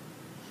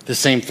 The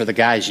same for the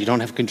guys. You don't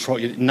have control.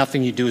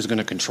 Nothing you do is going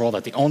to control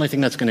that. The only thing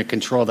that's going to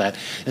control that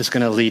is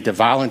going to lead to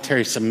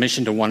voluntary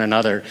submission to one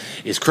another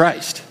is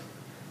Christ.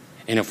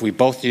 And if we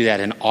both do that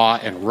in awe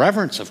and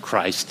reverence of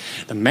Christ,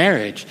 the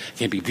marriage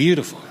can be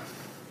beautiful.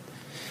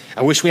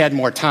 I wish we had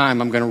more time.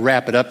 I'm going to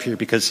wrap it up here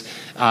because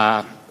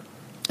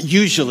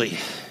usually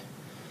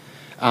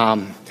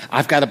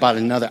I've got about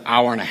another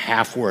hour and a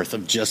half worth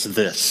of just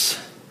this,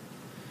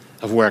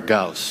 of where it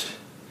goes.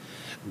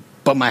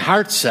 But my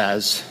heart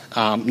says,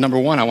 number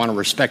one, I want to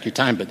respect your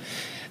time, but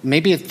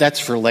maybe that's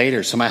for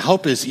later. So my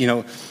hope is,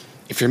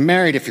 if you're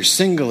married, if you're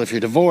single, if you're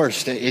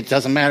divorced, it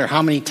doesn't matter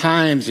how many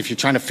times, if you're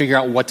trying to figure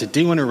out what to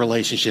do in a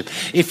relationship.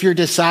 If you're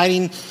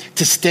deciding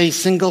to stay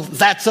single,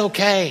 that's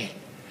okay.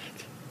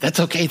 That's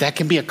okay. That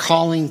can be a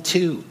calling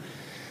too.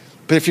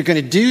 But if you're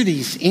going to do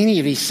any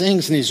of these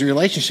things in these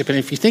relationships, and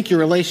if you think your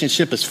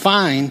relationship is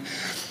fine,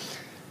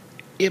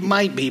 it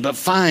might be, but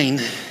fine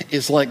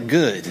is like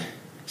good.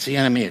 It's the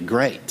enemy of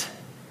great.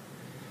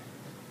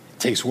 It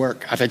takes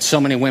work. I've had so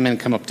many women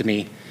come up to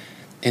me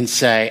and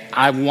say,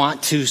 I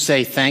want to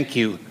say thank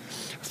you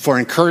for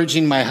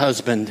encouraging my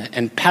husband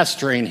and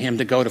pestering him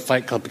to go to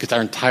Fight Club because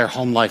our entire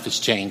home life has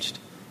changed.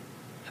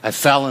 I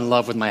fell in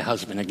love with my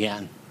husband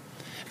again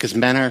because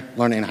men are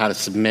learning how to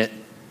submit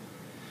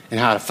and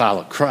how to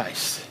follow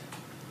Christ.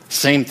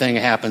 Same thing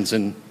happens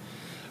in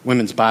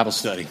women's Bible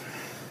study.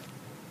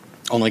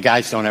 Only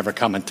guys don't ever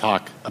come and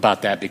talk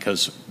about that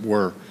because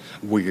we're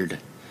weird.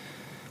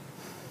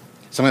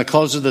 So I'm going to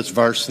close with this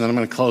verse, and then I'm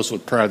going to close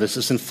with prayer. This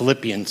is in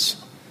Philippians.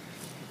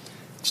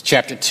 It's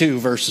chapter 2,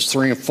 verses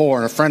 3 and 4.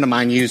 And a friend of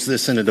mine used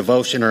this in a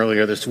devotion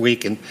earlier this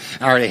week, and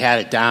I already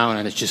had it down,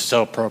 and it's just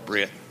so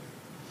appropriate.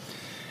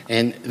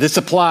 And this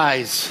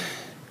applies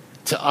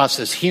to us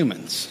as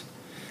humans.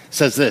 It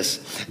says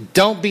this: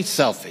 don't be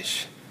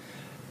selfish.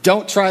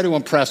 Don't try to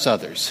impress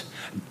others.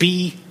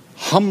 Be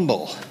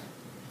humble,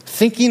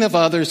 thinking of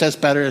others as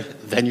better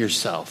than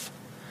yourself.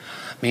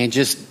 Man,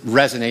 just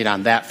resonate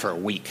on that for a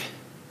week.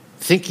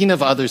 Thinking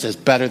of others as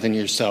better than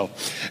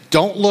yourself.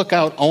 Don't look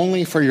out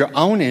only for your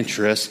own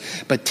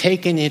interests, but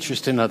take an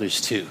interest in others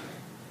too.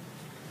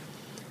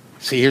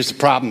 See, here's the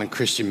problem in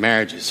Christian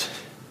marriages.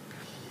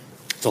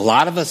 A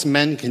lot of us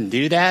men can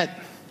do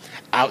that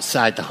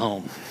outside the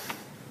home.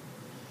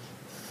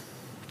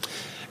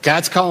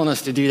 God's calling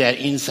us to do that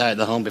inside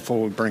the home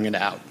before we bring it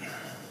out.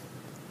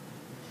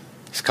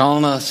 He's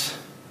calling us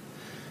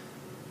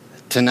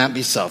to not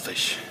be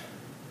selfish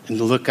and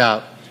to look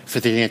out for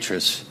the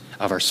interests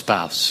of our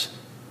spouse.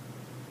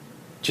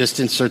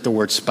 Just insert the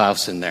word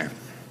spouse in there.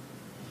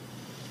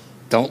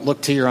 Don't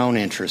look to your own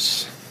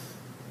interests.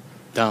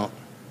 Don't.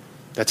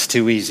 That's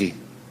too easy,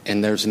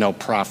 and there's no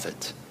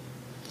profit.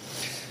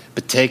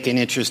 But take an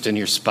interest in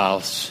your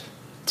spouse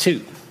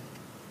too.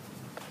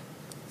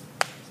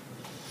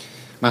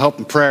 My hope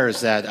and prayer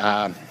is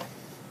that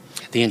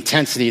the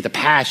intensity, the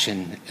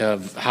passion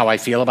of how I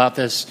feel about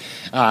this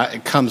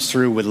it comes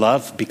through with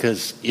love,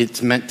 because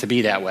it's meant to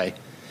be that way.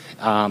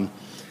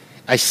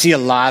 I see a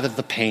lot of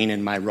the pain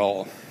in my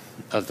role.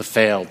 of the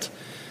failed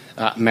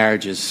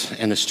marriages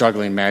and the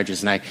struggling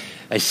marriages. And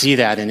I see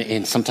that,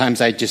 and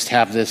sometimes I just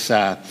have this,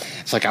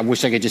 it's like I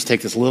wish I could just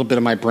take this little bit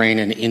of my brain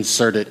and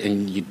insert it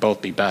and you'd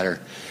both be better.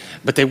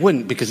 But they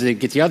wouldn't, because they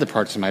get the other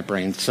parts of my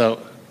brain.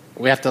 So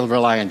we have to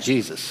rely on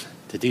Jesus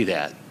to do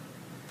that.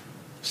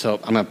 So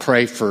I'm going to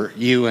pray for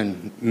you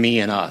and me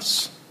and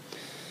us.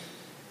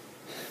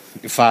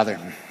 Father,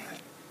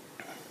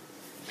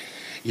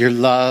 your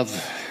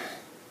love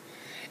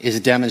is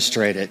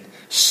demonstrated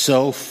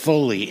so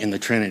fully in the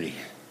Trinity.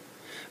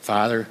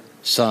 Father,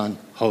 Son,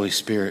 Holy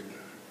Spirit.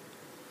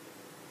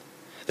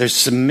 There's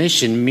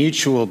submission,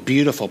 mutual,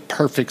 beautiful,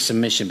 perfect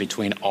submission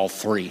between all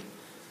three.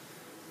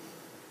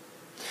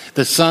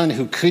 The Son,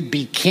 who could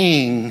be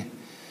king,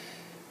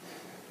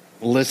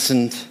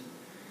 listened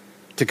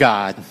to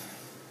God,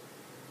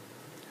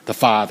 the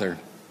Father,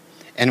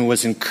 and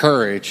was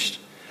encouraged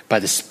by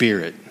the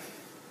Spirit.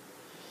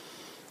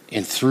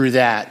 And through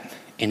that,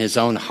 in his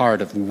own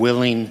heart of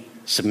willing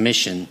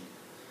submission,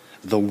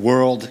 the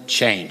world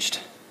changed.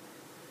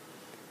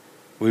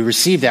 We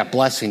receive that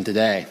blessing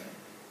today.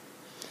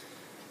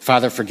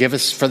 Father, forgive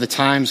us for the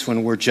times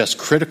when we're just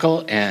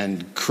critical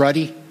and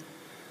cruddy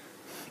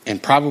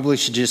and probably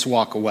should just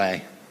walk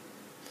away.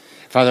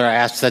 Father, I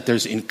ask that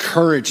there's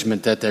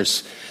encouragement, that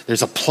there's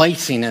a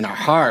placing in our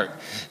heart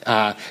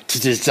to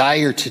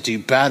desire to do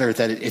better,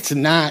 that it's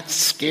not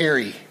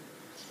scary.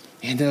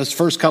 And those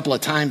first couple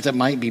of times it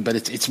might be, but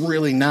it's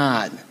really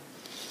not.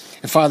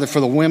 And Father, for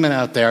the women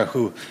out there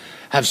who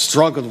have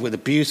struggled with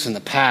abuse in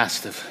the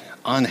past, of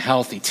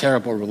unhealthy,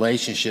 terrible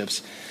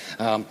relationships,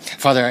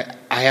 Father,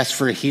 I ask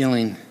for a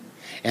healing,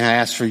 and I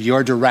ask for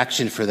your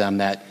direction for them,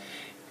 that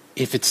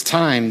if it's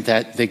time,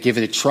 that they give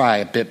it a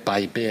try, bit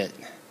by bit.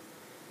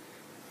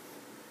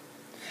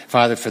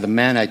 Father, for the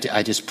men,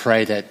 I just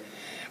pray that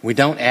we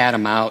don't add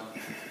them out.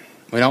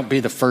 We don't be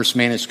the first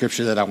man in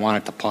Scripture that I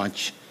wanted to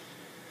punch.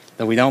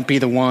 That we don't be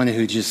the one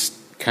who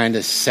just kind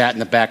of sat in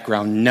the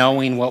background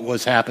knowing what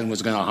was happening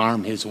was going to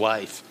harm his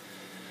wife.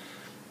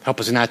 Help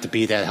us not to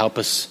be that. Help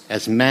us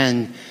as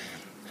men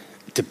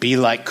to be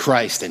like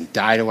Christ and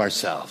die to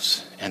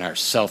ourselves and our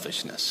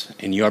selfishness.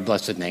 In your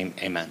blessed name,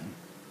 amen.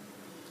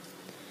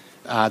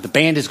 The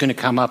band is going to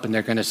come up and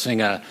they're going to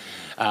sing a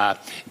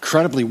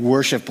incredibly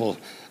worshipful,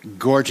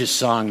 gorgeous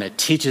song that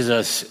teaches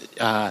us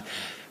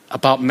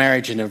about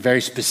marriage in a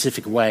very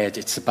specific way.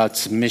 It's about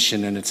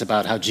submission, and it's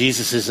about how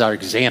Jesus is our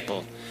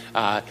example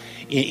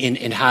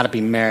in how to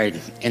be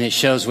married. And it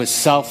shows with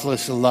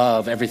selfless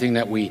love, everything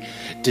that we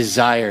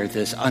desire,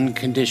 this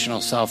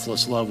unconditional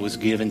selfless love was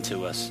given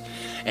to us.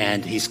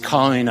 And he's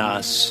calling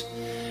us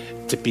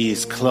to be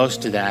as close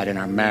to that in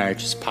our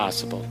marriage as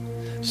possible.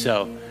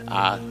 So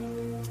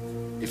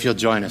if you'll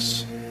join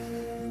us.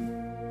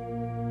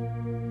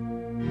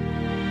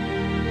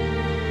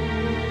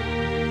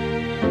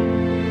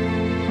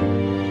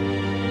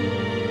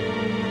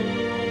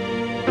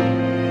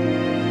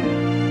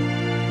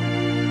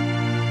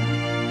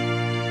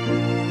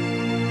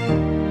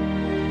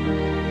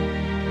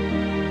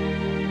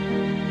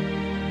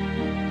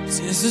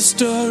 It's the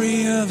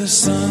story of the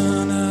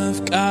Son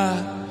of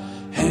God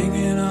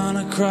hanging on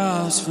a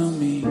cross for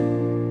me.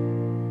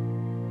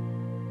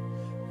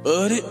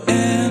 But it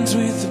ends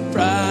with the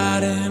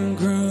bride and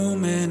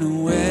groom and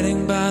a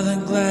wedding by the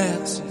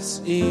glass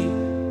sea.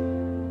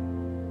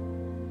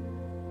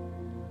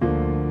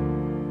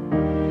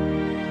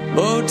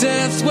 Oh,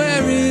 death,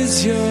 where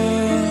is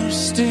your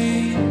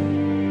sting?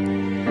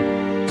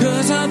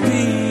 'Cause I'll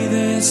be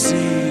there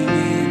singing.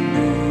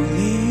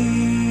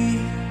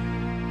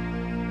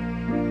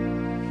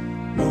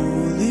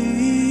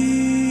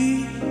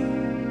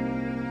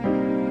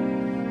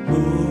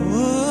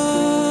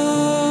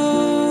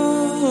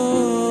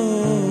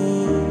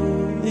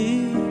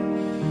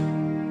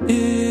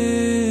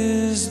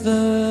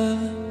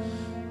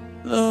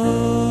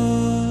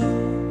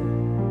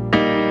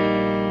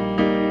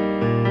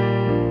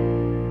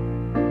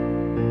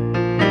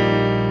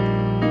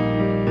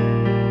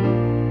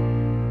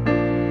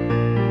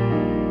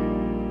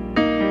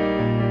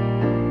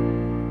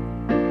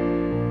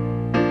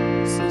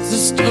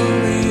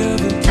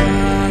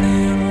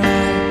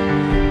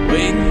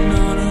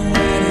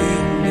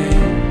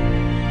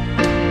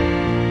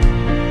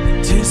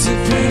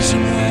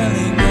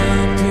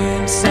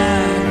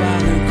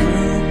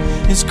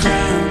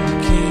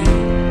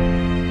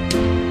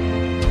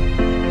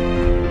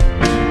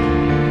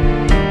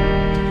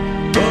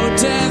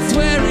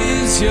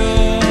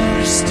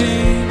 Your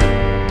sting,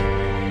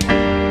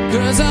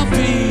 'cause I'll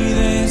be